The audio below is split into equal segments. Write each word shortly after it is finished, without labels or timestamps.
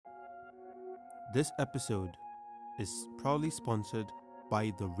This episode is proudly sponsored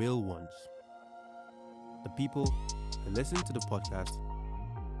by The Real Ones, the people who listen to the podcast,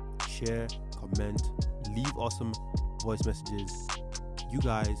 share, comment, leave awesome voice messages. You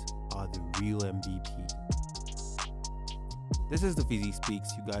guys are the real MVP. This is the Fizzy Speaks.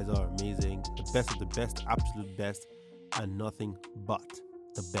 You guys are amazing. The best of the best, absolute best, and nothing but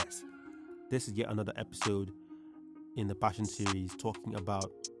the best. This is yet another episode in the Passion series talking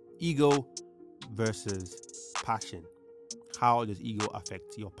about ego versus passion. How does ego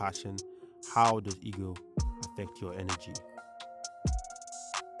affect your passion? How does ego affect your energy?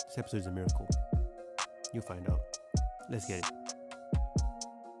 This episode is a miracle. You'll find out. Let's get it.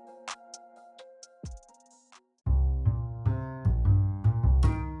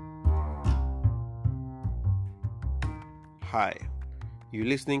 Hi, you're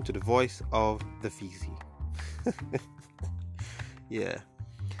listening to the voice of the Fizzy. Yeah.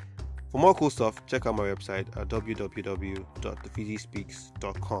 For more cool stuff, check out my website at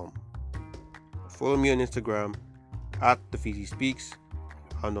www.thefizzyspeaks.com. Follow me on Instagram at thefizzyspeaks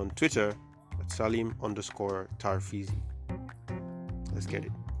and on Twitter at Salim_Tarfizi. Let's get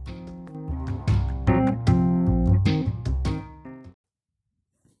it.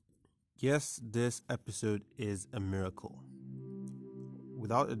 Yes, this episode is a miracle.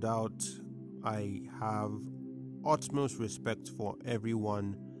 Without a doubt, I have utmost respect for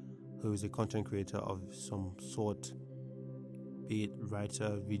everyone who is a content creator of some sort, be it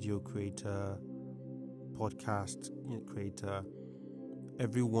writer, video creator, podcast creator,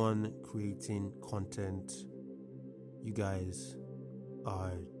 everyone creating content. You guys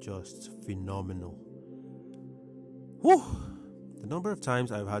are just phenomenal. Whew! The number of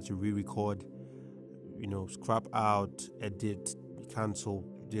times I've had to re-record, scrap out, edit, cancel,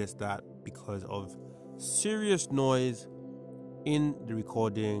 this, that, because of serious noise in the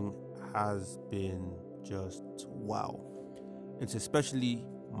recording has been just wow. It's especially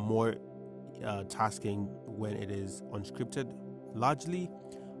more tasking when it is unscripted, largely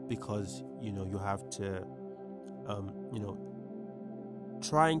because you have to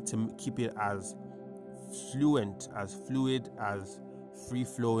trying to keep it as fluid, as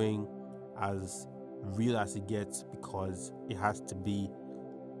free-flowing, as real as it gets, because it has to be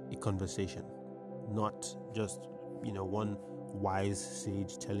a conversation, not just one wise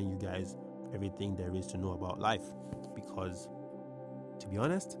sage telling you guys everything there is to know about life. Because to be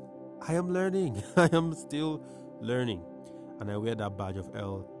honest, I am learning. I am still learning, and I wear that badge of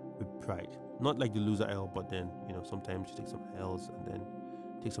L with pride. Not like the loser L, but then sometimes you take some L's and then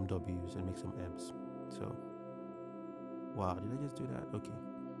take some W's and make some M's. So wow, did I just do that? Okay.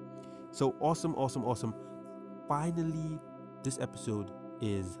 So awesome. Finally, this episode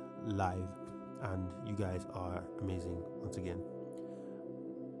is live and you guys are amazing once again.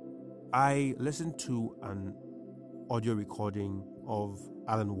 I listened to an audio recording of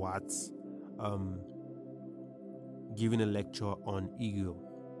Alan Watts giving a lecture on ego,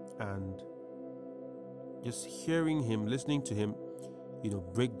 and just hearing him, listening to him,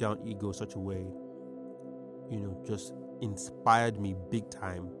 break down ego such a way, just inspired me big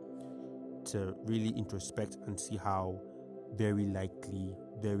time to really introspect and see how very likely,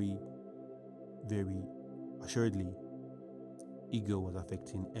 very, very assuredly, ego was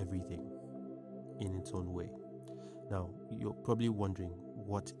affecting everything in its own way. Now, you're probably wondering,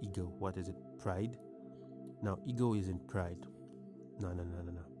 what ego? What is it? Pride? Now, ego isn't pride. No.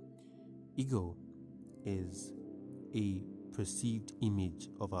 Ego is a perceived image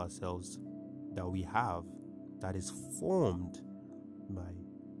of ourselves that we have, that is formed by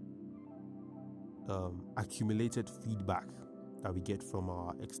accumulated feedback that we get from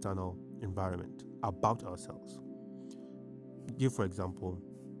our external environment about ourselves. Give, for example,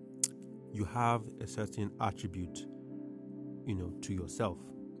 you have a certain attribute, to yourself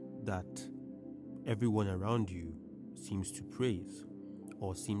that everyone around you seems to praise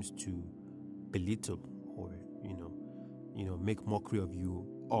or seems to belittle or, make mockery of you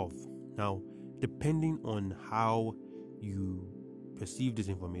of. Now, depending on how you perceive this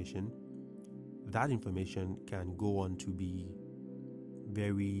information, that information can go on to be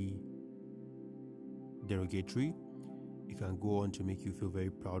very derogatory. It can go on to make you feel very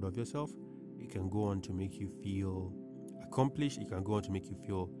proud of yourself. It can go on to make you feel accomplished. It can go on to make you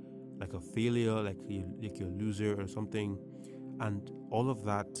feel like a failure, like you're a loser or something. And all of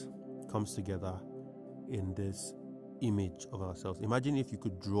that comes together in this image of ourselves. Imagine if you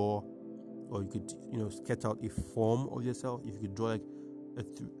could draw, or you could sketch out a form of yourself. If you could draw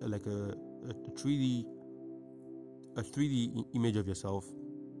like a 3D image of yourself,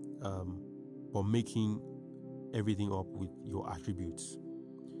 but making everything up with your attributes.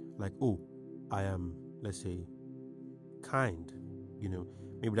 Like, I am, let's say, kind.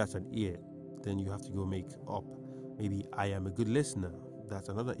 Maybe that's an ear. Then you have to go make up. Maybe I am a good listener. That's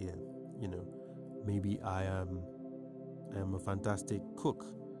another ear. Maybe I am a fantastic cook,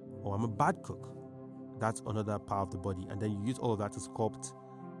 or I'm a bad cook. That's another part of the body. And then you use all of that to sculpt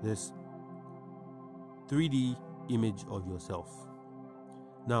this 3D image of yourself.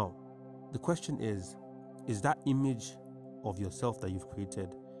 Now, the question is that image of yourself that you've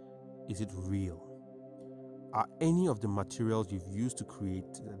created, is it real? Are any of the materials you've used to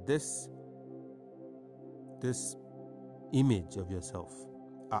create this image of yourself,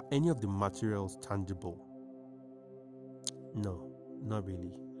 are any of the materials tangible? No, not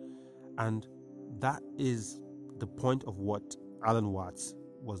really. And that is the point of what Alan Watts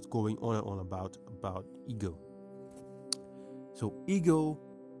was going on and on about ego. So ego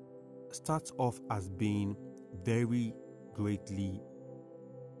starts off as being very greatly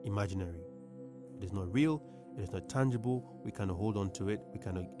imaginary. It is not real, it is not tangible, we cannot hold on to it, we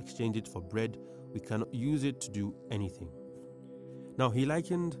cannot exchange it for bread, we cannot use it to do anything. Now, he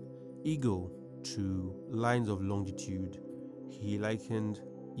likened ego to lines of longitude. He likened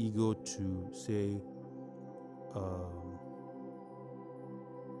ego to, say, I'm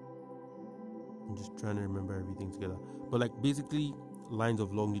just trying to remember everything together. But like basically lines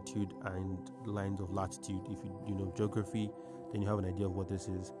of longitude and lines of latitude. If you know geography, then you have an idea of what this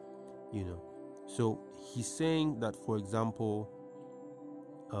is, So he's saying that, for example,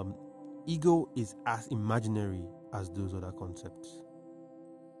 ego is as imaginary as those other concepts.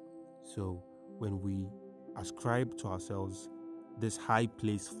 So when we ascribe to ourselves this high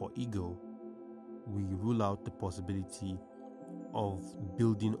place for ego, we rule out the possibility of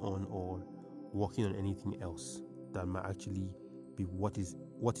building on or working on anything else that might actually be what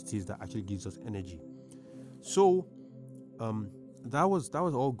it is that actually gives us energy. So that was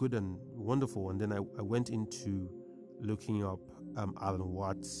all good and wonderful, and then I went into looking up Alan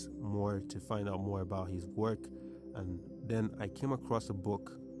Watts more to find out more about his work, and then I came across a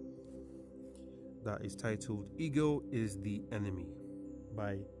book that is titled Ego is the Enemy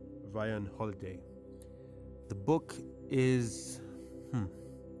by Ryan Holiday. The book is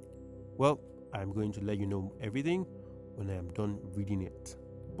well, I'm going to let you know everything when I am done reading it.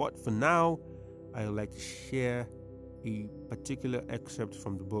 But for now, I would like to share a particular excerpt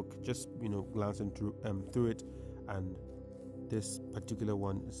from the book, just glancing through it, and this particular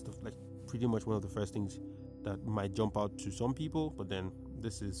one is like pretty much one of the first things that might jump out to some people, but then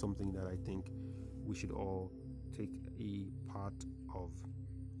this is something that I think we should all take a part of.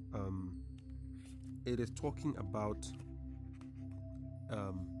 It is talking about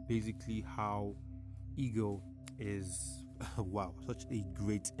basically how ego is such a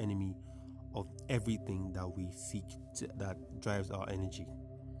great enemy of everything that we seek that drives our energy.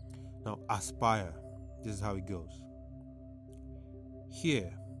 Now, aspire. This is how it goes.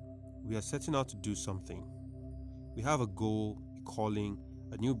 Here, we are setting out to do something. We have a goal, a calling,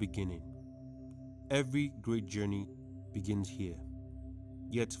 a new beginning. Every great journey begins here.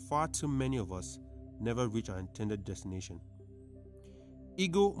 Yet far too many of us never reach our intended destination.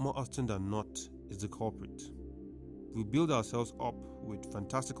 Ego, more often than not, is the culprit. We build ourselves up with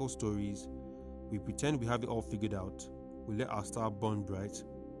fantastical stories. We pretend we have it all figured out. We let our star burn bright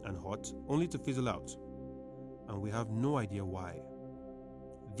and hot, only to fizzle out. And we have no idea why.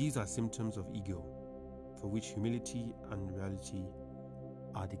 These are symptoms of ego, for which humility and reality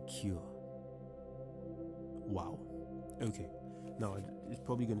are the cure. Wow. Okay. Now, it's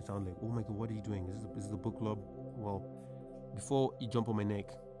probably going to sound like, oh my God, what are you doing? Is this the book club? Well, before you jump on my neck,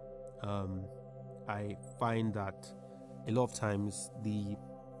 I find that a lot of times the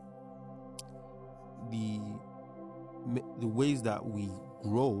ways that we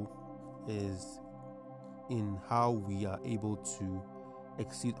grow is in how we are able to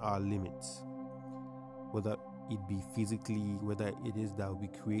exceed our limits, whether it be physically, whether it is that we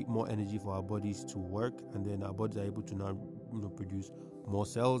create more energy for our bodies to work, and then our bodies are able to now produce more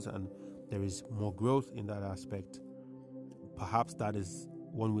cells, and there is more growth in that aspect. Perhaps that is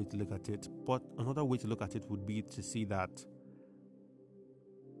one way to look at it, but another way to look at it would be to see that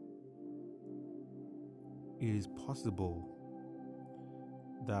it is possible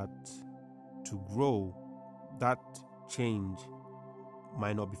that to grow, that change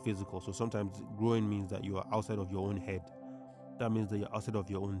might not be physical. So sometimes growing means that you are outside of your own head. That means that you're outside of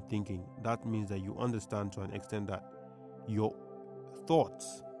your own thinking. That means that you understand to an extent that your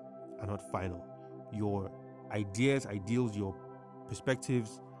thoughts are not final. Your ideas, ideals, your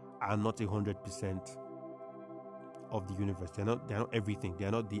perspectives are not 100% of the universe. They're not everything. They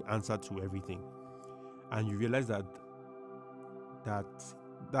are not the answer to everything. And you realize that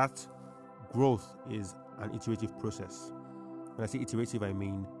growth is an iterative process. When I say iterative, I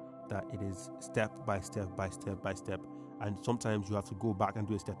mean that it is step by step by step by step, and sometimes you have to go back and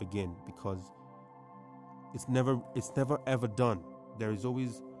do a step again because it's never ever done. There's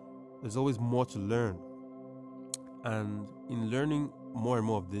always more to learn, and in learning more and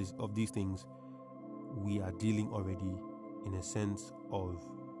more of these things, we are dealing already in a sense of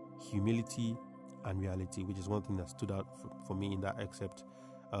humility and reality, which is one thing that stood out for me in that excerpt.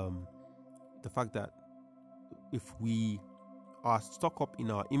 The fact that if we are stuck up in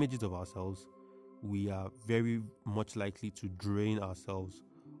our images of ourselves, we are very much likely to drain ourselves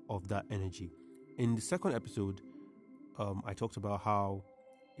of that energy. In the second episode, I talked about how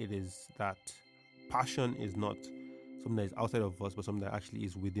it is that passion is not something that is outside of us, but something that actually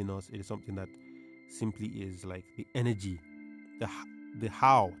is within us. It is something that simply is like the energy, the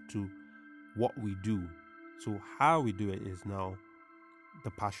how to what we do. So how we do it is now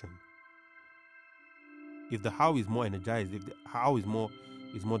the passion. If the how is more energized, if the how is more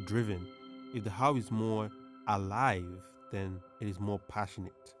driven, if the how is more alive, then it is more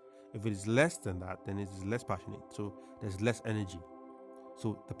passionate. If it is less than that, then it is less passionate. So there's less energy.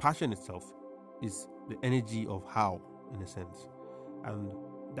 So the passion itself is the energy of how, in a sense. And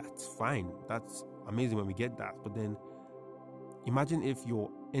that's fine. That's amazing when we get that. But then imagine if your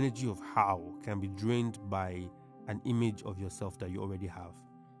energy of how can be drained by an image of yourself that you already have.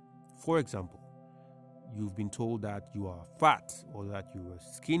 For example, you've been told that you are fat, or that you are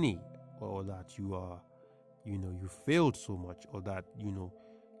skinny, or that you are, you failed so much, or that,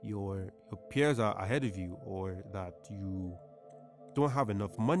 your peers are ahead of you, or that you don't have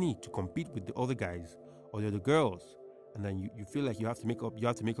enough money to compete with the other guys or the other girls. And then you feel like you have to make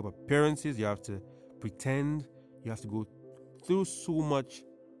up appearances, you have to pretend, you have to go through so much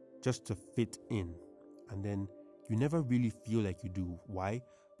just to fit in. And then you never really feel like you do. Why?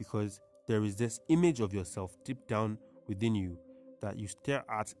 Because there is this image of yourself deep down within you that you stare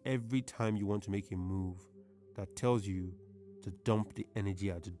at every time you want to make a move that tells you to dump the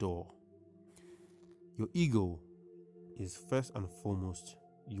energy at the door. Your ego is first and foremost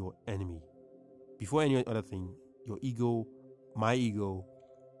your enemy. Before any other thing, your ego, my ego,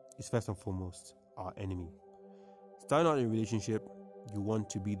 is first and foremost our enemy. Starting out in a relationship, you want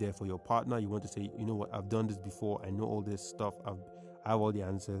to be there for your partner. You want to say, you know what, I've done this before. I know all this stuff. I have all the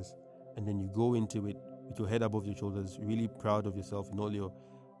answers. And then you go into it with your head above your shoulders, really proud of yourself and all your,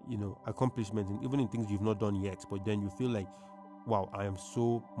 accomplishments, and even in things you've not done yet. But then you feel like, wow, I am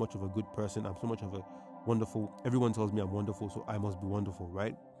so much of a good person. I'm so much of a wonderful. Everyone tells me I'm wonderful, so I must be wonderful,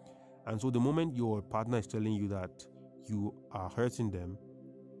 right? And so the moment your partner is telling you that you are hurting them,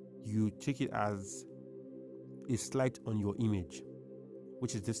 you take it as a slight on your image,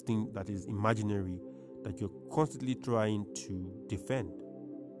 which is this thing that is imaginary that you're constantly trying to defend.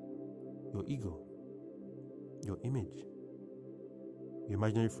 Your ego, your image, your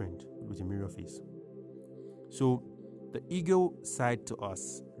imaginary friend with a mirror face. So the ego side to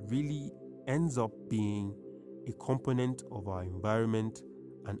us really ends up being a component of our environment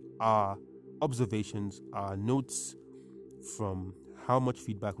and our observations, our notes from how much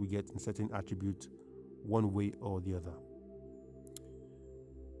feedback we get in certain attributes, one way or the other.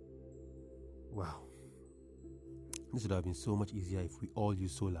 Wow. This would have been so much easier if we all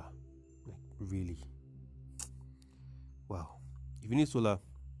use solar. Like, really. Wow. If you need solar,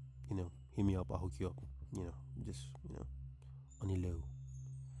 hit me up, I'll hook you up. Just, on a low.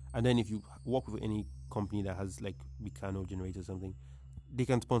 And then if you work with any company that has like Meccano generator or something, they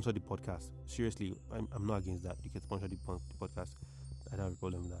can sponsor the podcast. Seriously, I'm not against that. You can sponsor the podcast. I don't have a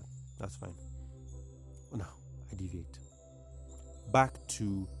problem with that. That's fine. Now, I deviate. Back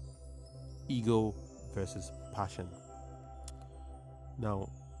to ego versus passion. Now,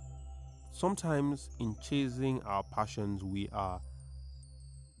 sometimes in chasing our passions, we are,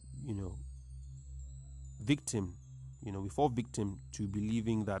 victim. We fall victim to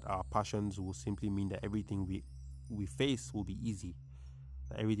believing that our passions will simply mean that everything we face will be easy.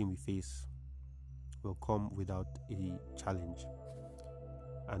 That everything we face will come without a challenge.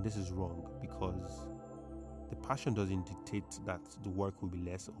 And this is wrong, because the passion doesn't dictate that the work will be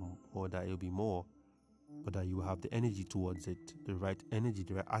less or that it will be more, but that you will have the energy towards it, the right energy,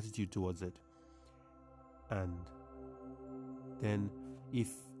 the right attitude towards it. And then if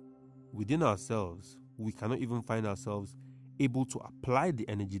within ourselves we cannot even find ourselves able to apply the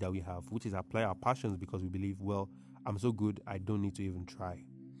energy that we have, which is apply our passions, because we believe, well, I'm so good, I don't need to even try,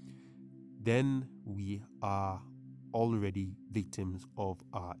 then we are already victims of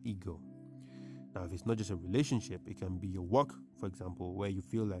our ego. Now, if it's not just a relationship, it can be your work, for example, where you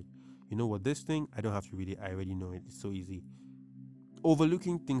feel like, you know what, this thing, I don't have to read it, I already know it, it's so easy.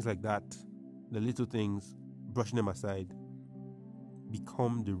 Overlooking things like that the little things, brushing them aside,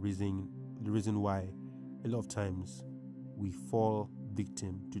 become the reason why a lot of times we fall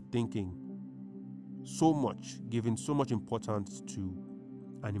victim to thinking so much, giving so much importance to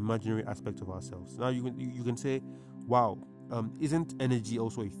an imaginary aspect of ourselves. Now you can say, wow, isn't energy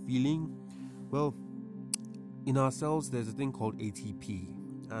also a feeling? Well, in ourselves there's a thing called ATP,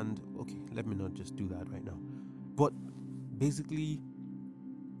 and okay, let me not just do that right now, but basically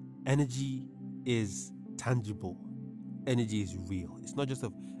energy is tangible. Energy is real. It's not just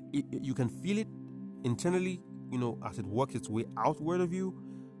you can feel it internally, as it works its way outward of you,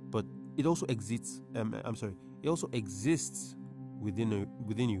 but it also exists. It also exists within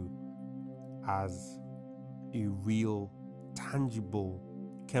you as a real, tangible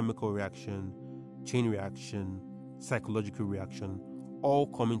chemical reaction, chain reaction, psychological reaction, all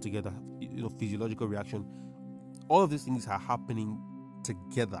coming together. Physiological reaction. All of these things are happening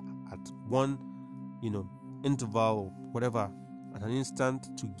together at one, interval or whatever, at an instant,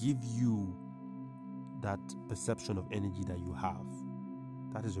 to give you that perception of energy that you have.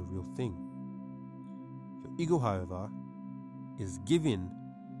 That is a real thing. Your ego, however, is given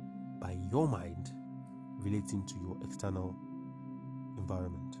by your mind relating to your external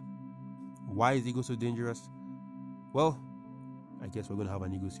environment. Why is ego so dangerous? Well, I guess we're going to have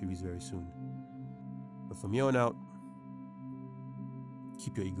an ego series very soon. But from here on out,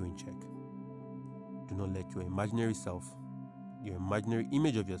 keep your ego in check. Do not let your imaginary self, your imaginary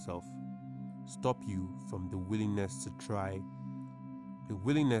image of yourself, stop you from the willingness to try, the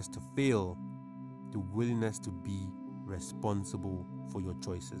willingness to fail, the willingness to be responsible for your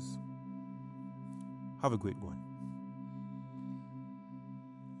choices. Have a great one.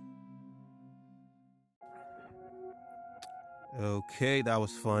 Okay, that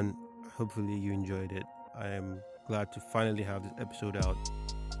was fun. Hopefully you enjoyed it. I am glad to finally have this episode out.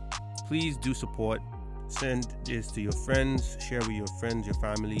 Please do support. Send this to your friends. Share with your friends, your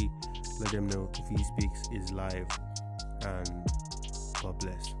family. Let them know If He Speaks is live. And God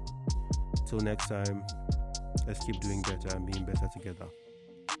bless. Till next time, let's keep doing better and being better together.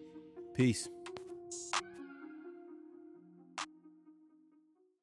 Peace.